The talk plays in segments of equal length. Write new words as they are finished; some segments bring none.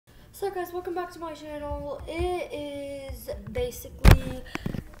So guys, welcome back to my channel. It is basically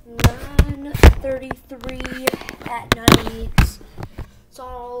 9:33 at night. It's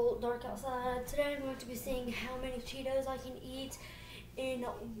all dark outside. Today I'm going to be seeing how many Cheetos I can eat in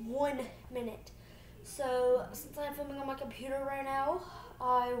 1 minute. So since I'm filming on my computer right now,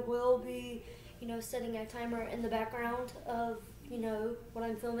 I will be, setting a timer in the background of, what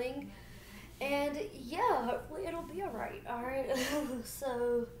I'm filming. And yeah, hopefully it'll be alright. Alright.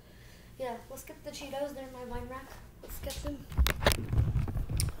 So yeah, let's get the Cheetos. They're in my wine rack. Let's get them.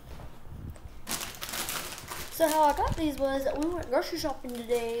 So how I got these was we went grocery shopping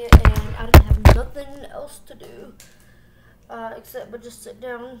today and I didn't have nothing else to do except but just sit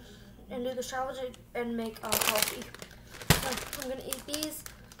down and do the challenge and make coffee. So I'm gonna eat these.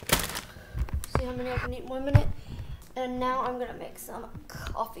 See how many I can eat in 1 minute. And now I'm gonna make some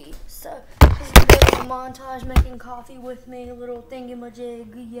coffee. So this is gonna be a little montage making coffee with me, a little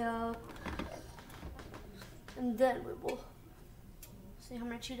thingy-majig, yeah. And then we will see how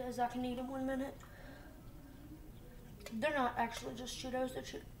many Cheetos I can eat in 1 minute. They're not actually just Cheetos, they're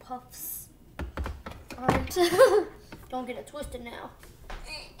Cheeto Puffs. Alright, don't get it twisted now.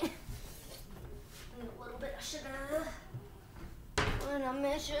 A little bit of sugar when I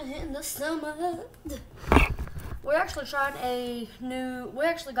measure in the summer. We actually tried we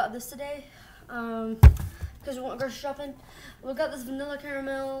actually got this today, because we went grocery shopping. We got this vanilla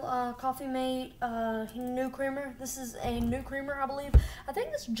caramel Coffee Mate new creamer. This is a new creamer, I believe. I think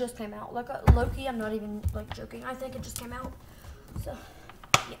this just came out. Like low-key, I'm not even joking. I think it just came out. So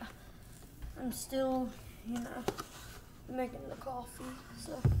yeah, I'm still making the coffee.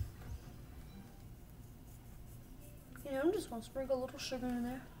 So I'm just gonna sprinkle a little sugar in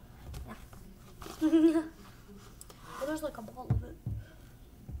there. Yeah. Oh, there's like a ball of it.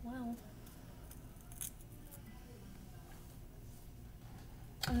 Wow.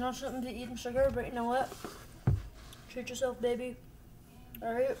 I'm not shouldn't be eating sugar, but you know what? Treat yourself, baby.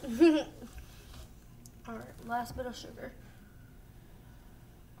 Alright? Alright, last bit of sugar.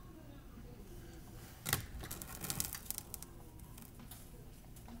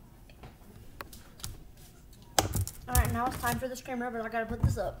 Alright, now it's time for this creamer, but I gotta put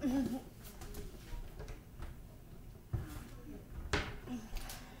this up.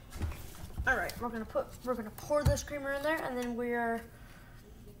 Alright, we're gonna pour this creamer in there, and then we're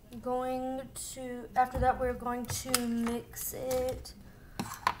going to, after that we're going to mix it.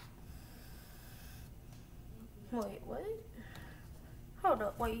 Wait, what? Hold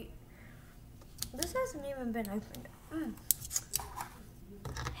up, wait. This hasn't even been opened.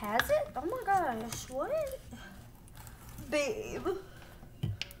 Has it? Oh my gosh, what? Babe.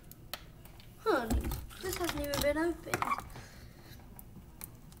 Honey, this hasn't even been opened.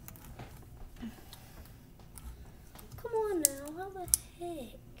 Come on now, how the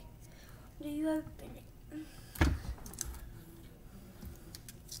heck do you open it?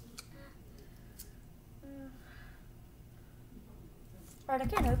 Alright, I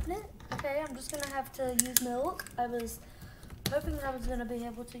can't open it. Okay, I'm just gonna have to use milk. I was hoping that I was gonna be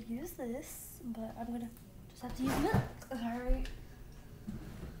able to use this, but I'm gonna just have to use milk. Alright.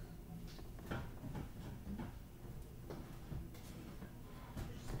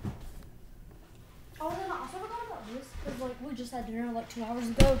 Oh, then I also forgot about this, because we just had dinner 2 hours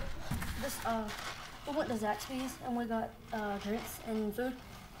ago. We went to Zaxby's and we got drinks and food.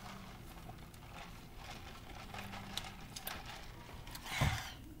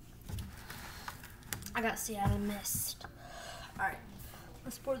 I got Seattle Mist. Alright,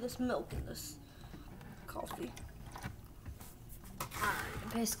 let's pour this milk in this coffee.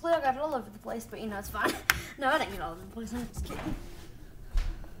 Alright, basically I got it all over the place, but it's fine. No, I didn't get all over the place, I'm just kidding.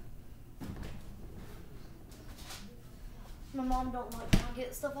 My mom don't like when I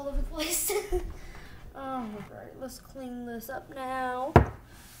get stuff all over the place. Alright, let's clean this up now.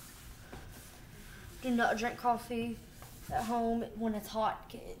 Do not drink coffee at home when it's hot,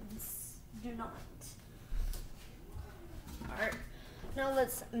 kids. Do not. Alright, now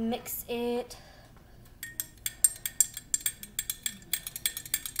let's mix it.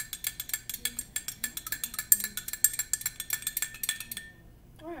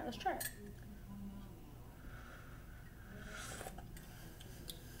 Alright, let's try it.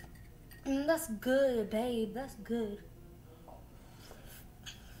 That's good, babe. That's good.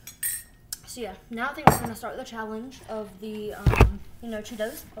 So yeah, now I think we're gonna start the challenge of the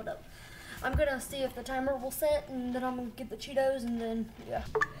Cheetos. Hold up. I'm gonna see if the timer will set, and then I'm gonna get the Cheetos, and then yeah.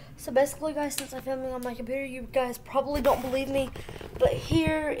 So basically, guys, since I'm filming on my computer, you guys probably don't believe me, but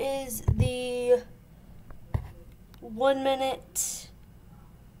here is the 1 minute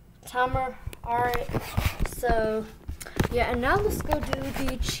timer. All right. So Yeah, and now let's go do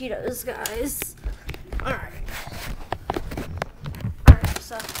the Cheetos, guys. Alright. Alright,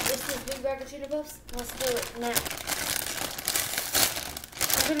 so this is big bag of Cheeto Puffs. Let's do it now.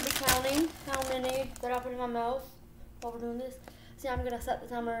 I'm going to be counting how many that I put in my mouth while we're doing this. See, I'm going to set the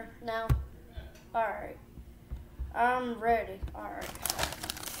timer now. Alright. I'm ready. Alright.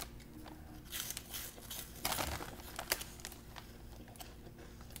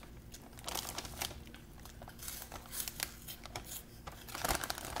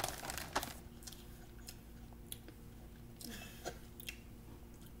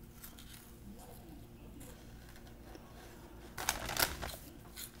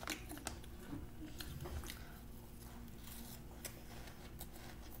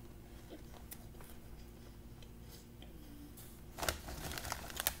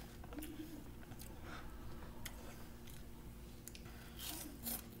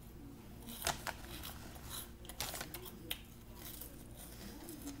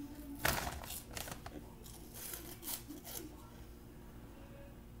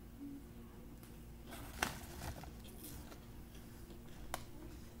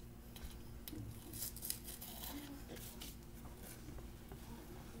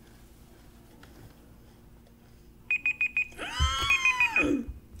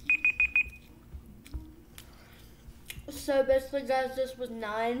 So basically, guys, this was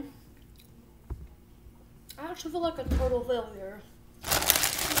 9. I actually feel like a total failure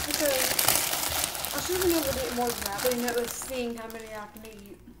because I should have been able to eat more than that, but you know, it was seeing how many I can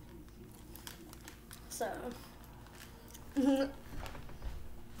eat. So,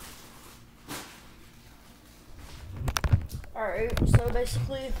 alright, so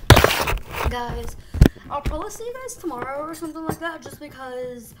basically, guys, I'll probably see you guys tomorrow or something like that, just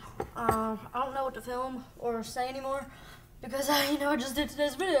because I don't know what to film or say anymore, because I just did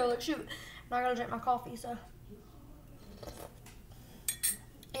today's video. Like, shoot, now I gotta drink my coffee. So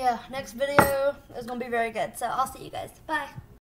yeah, next video is gonna be very good. So I'll see you guys. Bye.